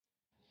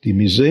The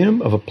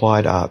Museum of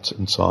Applied Arts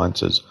and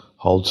Sciences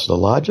holds the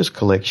largest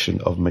collection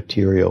of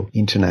material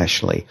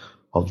internationally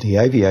of the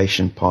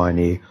aviation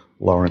pioneer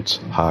Lawrence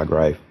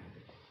Hargrave.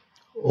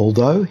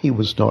 Although he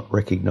was not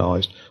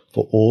recognised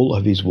for all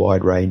of his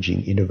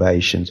wide-ranging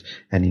innovations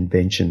and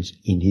inventions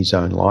in his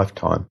own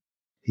lifetime,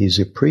 he is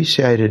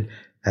appreciated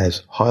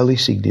as highly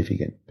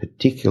significant,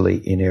 particularly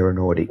in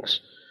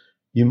aeronautics.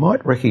 You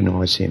might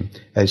recognise him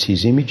as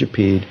his image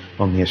appeared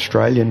on the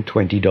Australian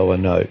 $20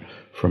 note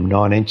from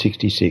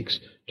 1966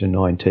 to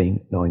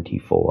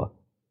 1994.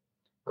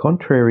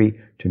 Contrary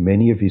to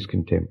many of his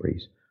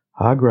contemporaries,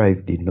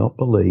 Hargrave did not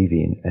believe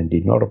in and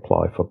did not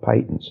apply for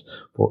patents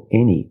for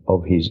any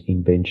of his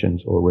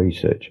inventions or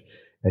research,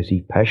 as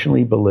he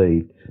passionately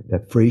believed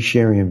that free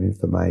sharing of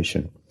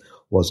information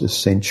was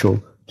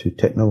essential to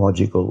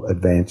technological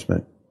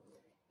advancement.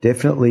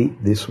 Definitely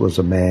this was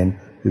a man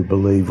who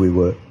believed we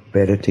were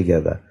better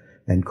together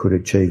and could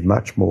achieve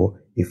much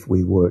more if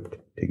we worked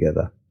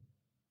together.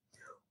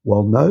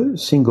 While no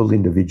single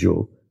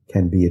individual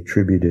can be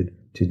attributed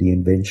to the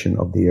invention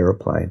of the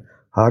aeroplane,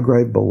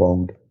 Hargrave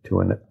belonged to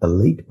an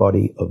elite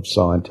body of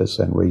scientists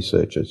and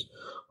researchers,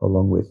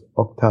 along with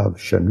Octave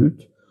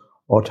Chanute,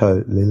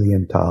 Otto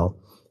Lilienthal,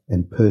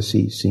 and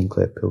Percy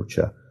Sinclair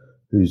Pilcher,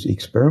 whose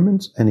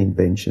experiments and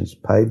inventions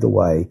paved the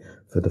way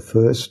for the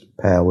first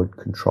powered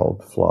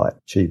controlled flight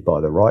achieved by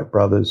the Wright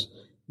brothers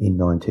in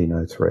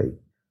 1903.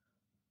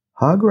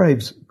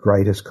 Hargrave's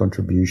greatest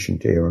contribution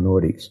to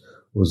aeronautics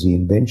was the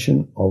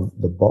invention of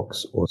the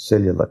box or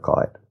cellular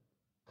kite.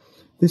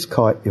 This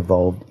kite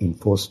evolved in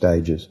 4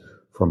 stages,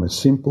 from a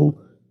simple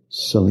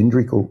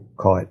cylindrical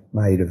kite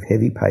made of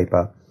heavy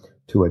paper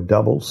to a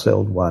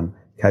double-celled one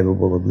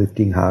capable of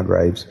lifting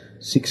Hargrave's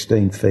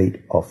 16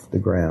 feet off the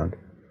ground.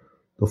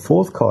 The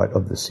 4th kite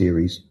of the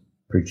series,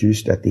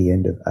 produced at the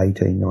end of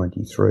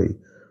 1893,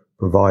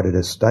 provided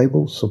a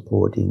stable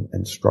supporting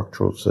and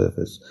structural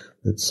surface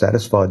that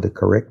satisfied the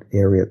correct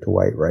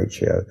area-to-weight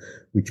ratio,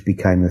 which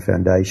became the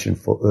foundation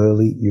for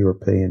early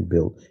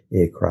European-built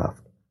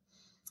aircraft.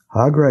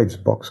 Hargrave's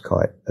box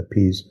kite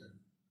appears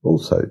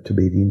also to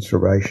be the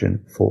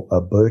inspiration for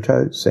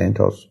Alberto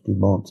Santos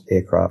Dumont's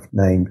aircraft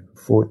named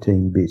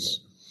 14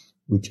 bis,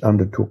 which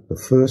undertook the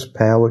first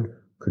powered,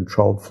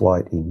 controlled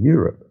flight in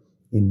Europe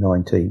in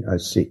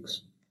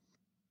 1906.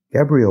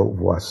 Gabriel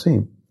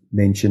Voisin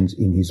mentions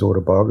in his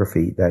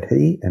autobiography that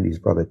he and his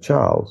brother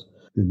Charles,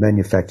 who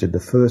manufactured the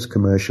first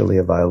commercially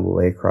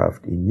available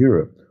aircraft in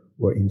Europe,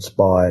 were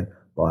inspired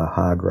by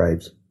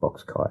Hargrave's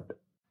box kite.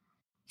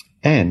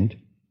 And,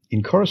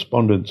 in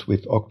correspondence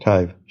with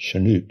Octave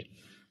Chanute,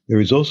 there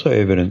is also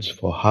evidence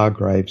for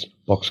Hargrave's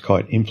box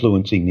kite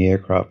influencing the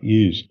aircraft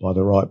used by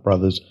the Wright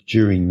brothers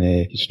during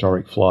their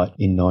historic flight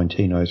in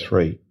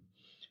 1903.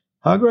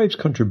 Hargrave's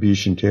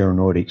contribution to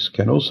aeronautics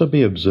can also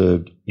be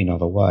observed in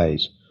other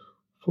ways.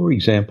 For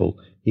example,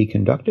 he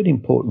conducted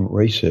important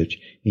research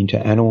into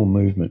animal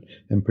movement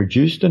and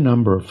produced a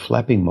number of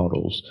flapping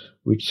models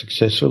which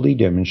successfully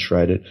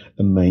demonstrated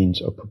a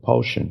means of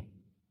propulsion.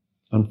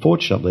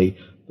 Unfortunately,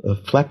 the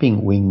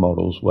flapping wing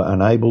models were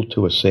unable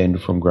to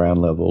ascend from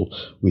ground level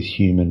with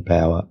human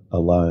power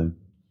alone.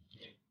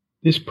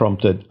 This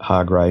prompted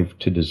Hargrave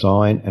to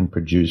design and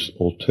produce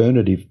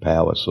alternative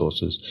power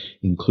sources,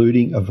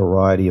 including a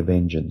variety of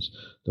engines,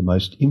 the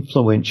most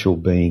influential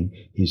being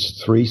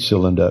his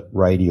 3-cylinder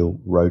radial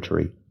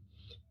rotary.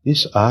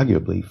 This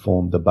arguably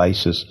formed the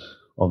basis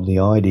of the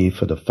idea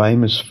for the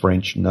famous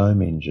French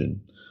Gnome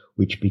engine,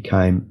 which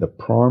became the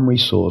primary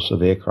source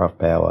of aircraft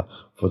power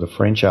for the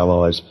French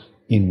Allies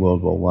in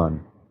World War I.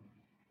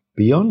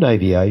 Beyond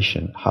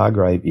aviation,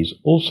 Hargrave is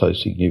also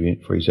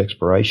significant for his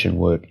exploration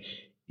work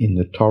in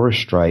the Torres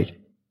Strait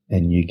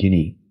and New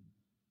Guinea.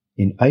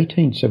 In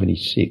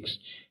 1876,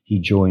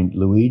 he joined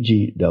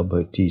Luigi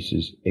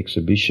d'Alberti's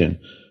expedition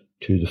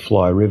to the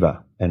Fly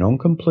River, and on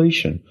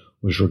completion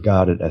was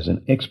regarded as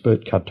an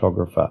expert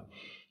cartographer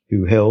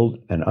who held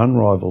an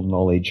unrivaled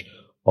knowledge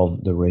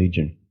of the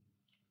region.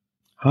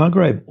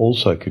 Hargrave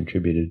also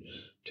contributed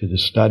to the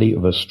study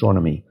of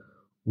astronomy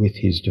with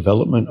his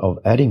development of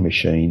adding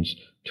machines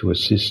to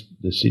assist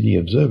the Sydney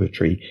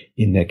Observatory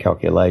in their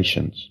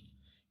calculations.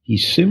 He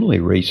similarly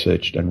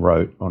researched and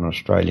wrote on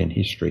Australian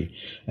history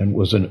and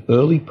was an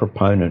early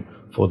proponent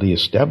for the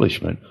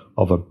establishment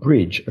of a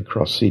bridge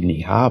across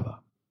Sydney Harbour.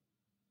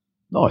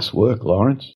 Nice work, Lawrence.